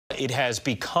It has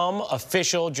become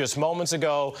official just moments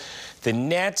ago. The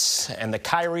Nets and the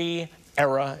Kyrie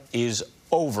era is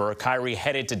over. Kyrie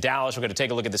headed to Dallas. We're going to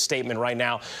take a look at the statement right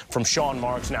now from Sean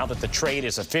Marks. Now that the trade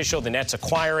is official, the Nets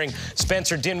acquiring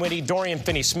Spencer Dinwiddie, Dorian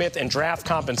Finney-Smith, and draft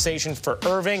compensation for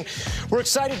Irving. We're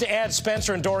excited to add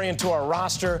Spencer and Dorian to our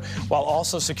roster while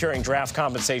also securing draft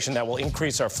compensation that will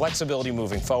increase our flexibility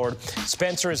moving forward.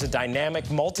 Spencer is a dynamic,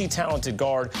 multi-talented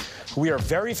guard who we are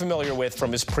very familiar with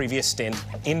from his previous stint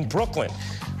in Brooklyn.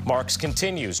 Marks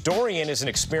continues. Dorian is an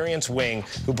experienced wing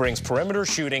who brings perimeter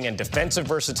shooting and defensive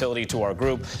versatility to our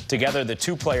group. Together, the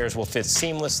two players will fit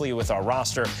seamlessly with our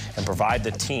roster and provide the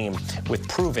team with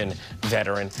proven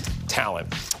veteran talent.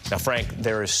 Now, Frank,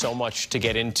 there is so much to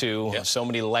get into, so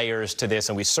many layers to this,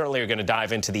 and we certainly are going to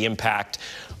dive into the impact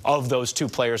of those two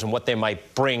players and what they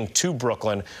might bring to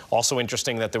Brooklyn. Also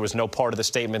interesting that there was no part of the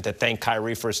statement that thanked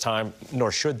Kyrie for his time,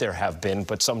 nor should there have been,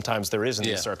 but sometimes there is in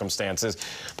these circumstances.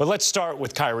 But let's start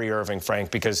with Kyrie Irving,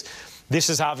 Frank, because this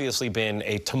has obviously been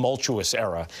a tumultuous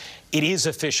era. It is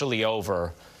officially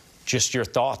over. Just your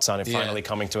thoughts on it finally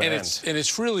coming to an end. And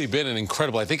it's really been an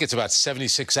incredible, I think it's about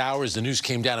 76 hours. The news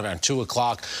came down around 2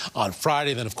 o'clock on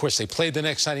Friday. Then, of course, they played the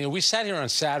next night. You know, we sat here on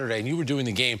Saturday, and you were doing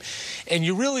the game, and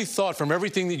you really thought from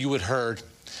everything that you had heard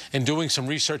and doing some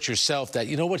research yourself that,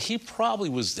 you know what, he probably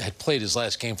had played his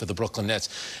last game for the Brooklyn Nets.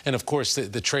 And, of course,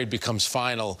 the trade becomes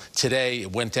final today.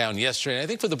 It went down yesterday. And I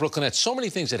think for the Brooklyn Nets, so many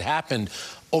things had happened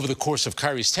over the course of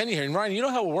Kyrie's tenure here. And, Ryan, you know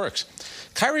how it works.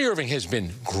 Kyrie Irving has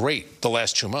been great the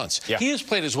last 2 months. He has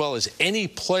played as well as any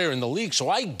player in the league. So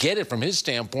I get it from his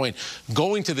standpoint,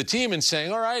 going to the team and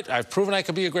saying, all right, I've proven I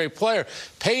could be a great player.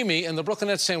 Pay me. And the Brooklyn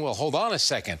Nets saying, well, hold on a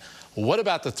second. What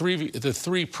about the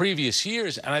three previous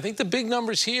years? And I think the big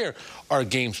numbers here are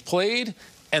games played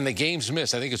and the games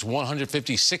missed. I think it's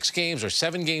 156 games or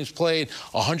 7 games played,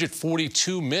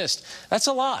 142 missed. That's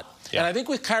a lot. And I think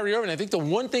with Kyrie Irving, I think the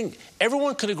one thing,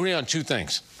 everyone could agree on 2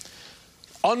 things.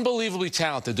 Unbelievably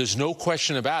talented, there's no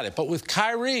question about it. But with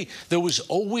Kyrie, there was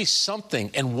always something.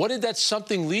 And what did that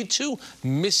something lead to?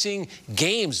 Missing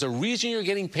games. The reason you're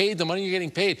getting paid, the money you're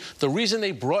getting paid, the reason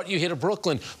they brought you here to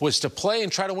Brooklyn was to play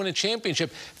and try to win a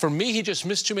championship. For me, he just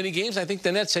missed too many games. I think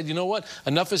the Nets said, you know what,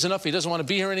 enough is enough. He doesn't want to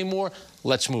be here anymore.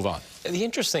 Let's move on. The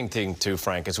interesting thing, too,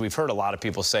 Frank, is we've heard a lot of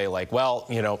people say, like, well,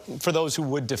 you know, for those who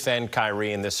would defend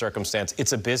Kyrie in this circumstance,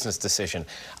 it's a business decision.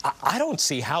 I don't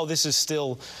see how this is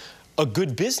still a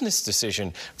good business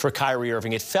decision for Kyrie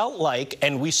Irving. It felt like,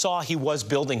 and we saw he was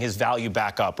building his value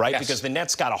back up, right? Because the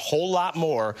Nets got a whole lot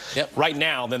more right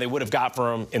now than they would have got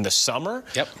for him in the summer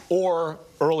or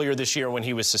earlier this year when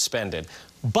he was suspended.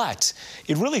 But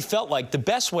it really felt like the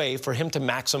best way for him to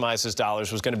maximize his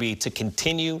dollars was going to be to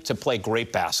continue to play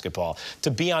great basketball,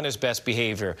 to be on his best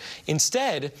behavior.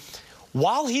 Instead,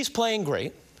 while he's playing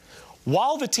great,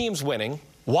 while the team's winning,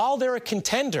 while they're a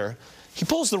contender, he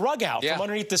pulls the rug out from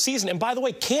underneath the season. And by the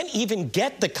way, can't even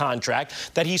get the contract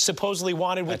that he supposedly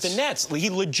wanted with the Nets. He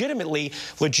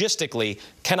logistically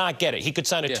cannot get it. He could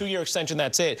sign a 2-year extension,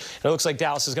 that's it. And it looks like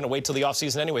Dallas is going to wait till the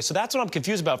offseason anyway. So that's what I'm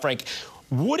confused about, Frank.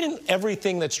 Wouldn't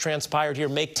everything that's transpired here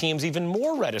make teams even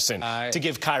more reticent to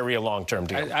give Kyrie a long-term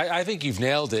deal? I think you've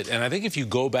nailed it. And I think if you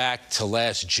go back to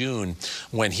last June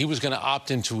when he was going to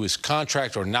opt into his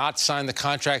contract or not sign the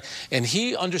contract, and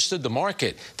he understood the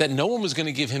market, that no one was going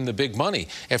to give him the big money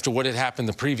after what had happened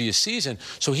the previous season.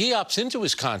 So he opts into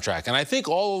his contract. And I think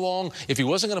all along, if he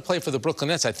wasn't going to play for the Brooklyn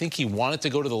Nets, I think he wanted to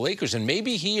go to the Lakers. And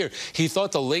maybe here he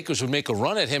thought the Lakers would make a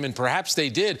run at him, and perhaps they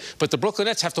did. But the Brooklyn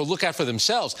Nets have to look out for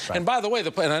themselves. And by the way,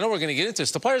 and I know we're going to get into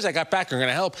this, the players that got back are going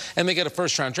to help, and they get a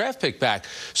first-round draft pick back.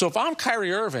 So if I'm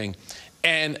Kyrie Irving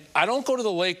and I don't go to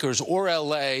the Lakers or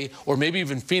L.A. or maybe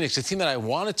even Phoenix, a team that I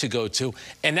wanted to go to,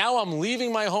 and now I'm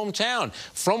leaving my hometown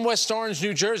from West Orange,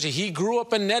 New Jersey. He grew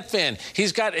up a Net fan.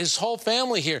 He's got his whole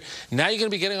family here. Now you're going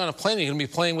to be getting on a plane. You're going to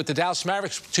be playing with the Dallas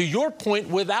Mavericks, to your point,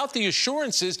 without the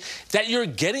assurances that you're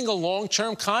getting a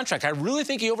long-term contract. I really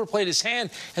think he overplayed his hand.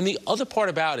 And the other part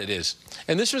about it is,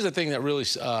 and this was the thing that really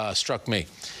struck me,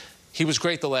 he was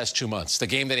great the last 2 months. The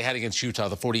game that he had against Utah,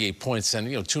 the 48 points, and,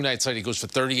 you know, 2 nights later he goes for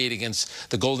 38 against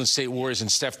the Golden State Warriors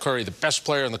and Steph Curry, the best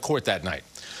player on the court that night.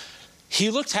 He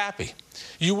looked happy.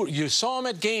 You saw him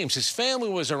at games. His family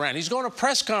was around. He's going to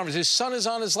press conferences. His son is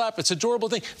on his lap. It's an adorable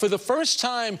thing. For the first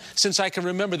time since I can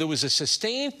remember, there was a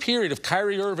sustained period of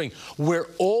Kyrie Irving where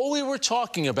all we were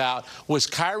talking about was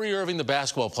Kyrie Irving, the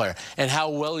basketball player, and how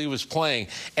well he was playing.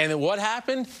 And then what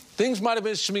happened? Things might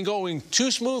have been going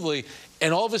too smoothly,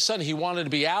 and all of a sudden he wanted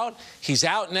to be out. He's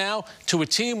out now to a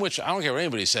team which, I don't care what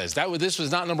anybody says, this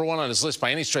was not #1 on his list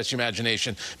by any stretch of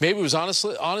imagination. Maybe it was on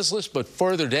his list, but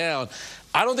further down.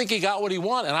 I don't think he got what he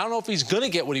wanted, and I don't know if he's going to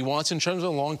get what he wants in terms of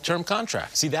a long-term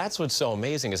contract. See, that's what's so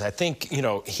amazing is I think, you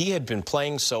know, he had been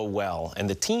playing so well and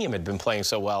the team had been playing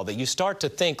so well that you start to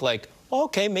think like,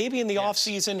 okay, maybe in the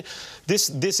offseason,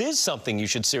 this is something you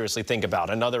should seriously think about,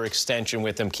 another extension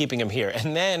with him, keeping him here.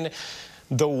 And then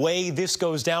the way this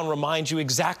goes down reminds you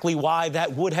exactly why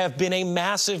that would have been a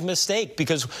massive mistake,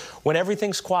 because when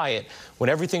everything's quiet, when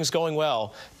everything's going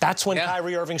well, that's when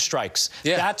Kyrie Irving strikes.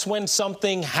 That's when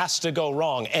something has to go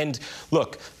wrong. And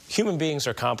look, human beings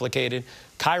are complicated.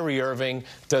 Kyrie Irving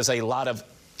does a lot of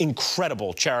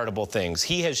incredible charitable things.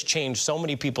 He has changed so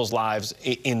many people's lives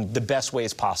in the best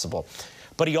ways possible.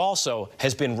 But he also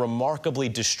has been remarkably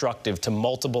destructive to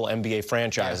multiple NBA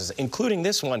franchises, including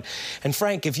this one. And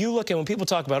Frank, if you look at when people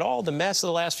talk about all the mess of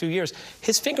the last few years,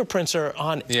 his fingerprints are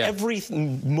on every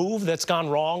move that's gone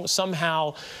wrong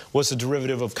somehow was a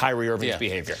derivative of Kyrie Irving's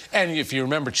behavior. And if you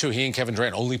remember, too, he and Kevin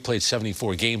Durant only played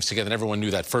 74 games together, and everyone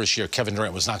knew that first year Kevin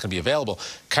Durant was not going to be available.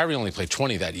 Kyrie only played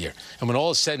 20 that year. And when all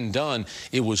is said and done,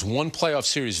 it was one playoff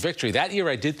series victory. That year,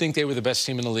 I did think they were the best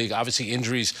team in the league. Obviously,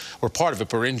 injuries were part of it,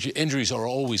 but injuries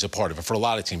are always a part of it for a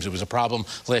lot of teams. It was a problem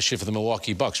last year for the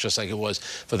Milwaukee Bucks, just like it was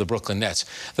for the Brooklyn Nets.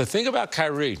 The thing about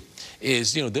Kyrie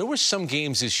is, you know, there were some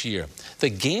games this year. The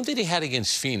game that he had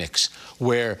against Phoenix,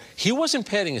 where he wasn't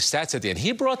padding his stats at the end.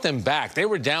 He brought them back. They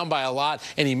were down by a lot,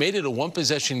 and he made it a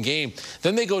one-possession game.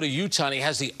 Then they go to Utah, and he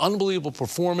has the unbelievable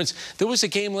performance. There was a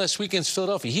game last week against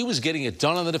Philadelphia. He was getting it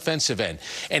done on the defensive end,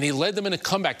 and he led them in a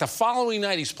comeback. The following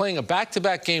night, he's playing a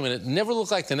back-to-back game, and it never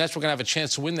looked like the Nets were going to have a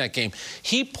chance to win that game.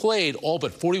 He played all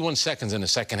but 41 seconds in the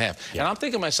second half. And I'm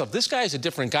thinking to myself, this guy is a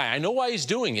different guy. I know why he's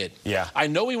doing it. I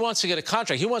know he wants to get a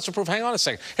contract. He wants to prove, hang on a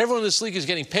second, everyone in this league is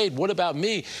getting paid. What about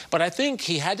me? But I think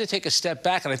he had to take a step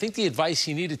back, and I think the advice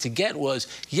he needed to get was,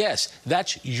 yes,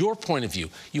 that's your point of view.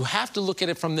 You have to look at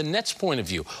it from the Nets' point of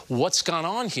view. What's gone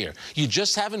on here? You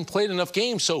just haven't played enough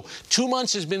games. So 2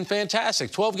 months has been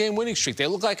fantastic. 12-game winning streak. They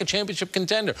look like a championship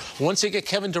contender once they get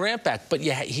Kevin Durant back. But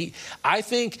yeah, I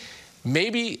think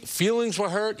maybe feelings were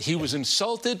hurt. He was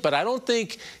insulted, but I don't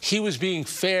think he was being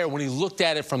fair when he looked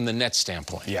at it from the Nets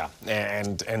standpoint.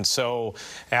 And so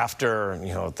after,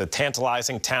 you know, the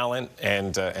tantalizing talent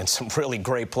and some really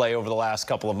great play over the last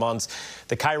couple of months,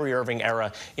 the Kyrie Irving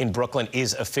era in Brooklyn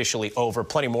is officially over.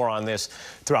 Plenty more on this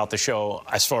throughout the show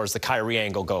as far as the Kyrie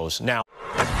angle goes. Now.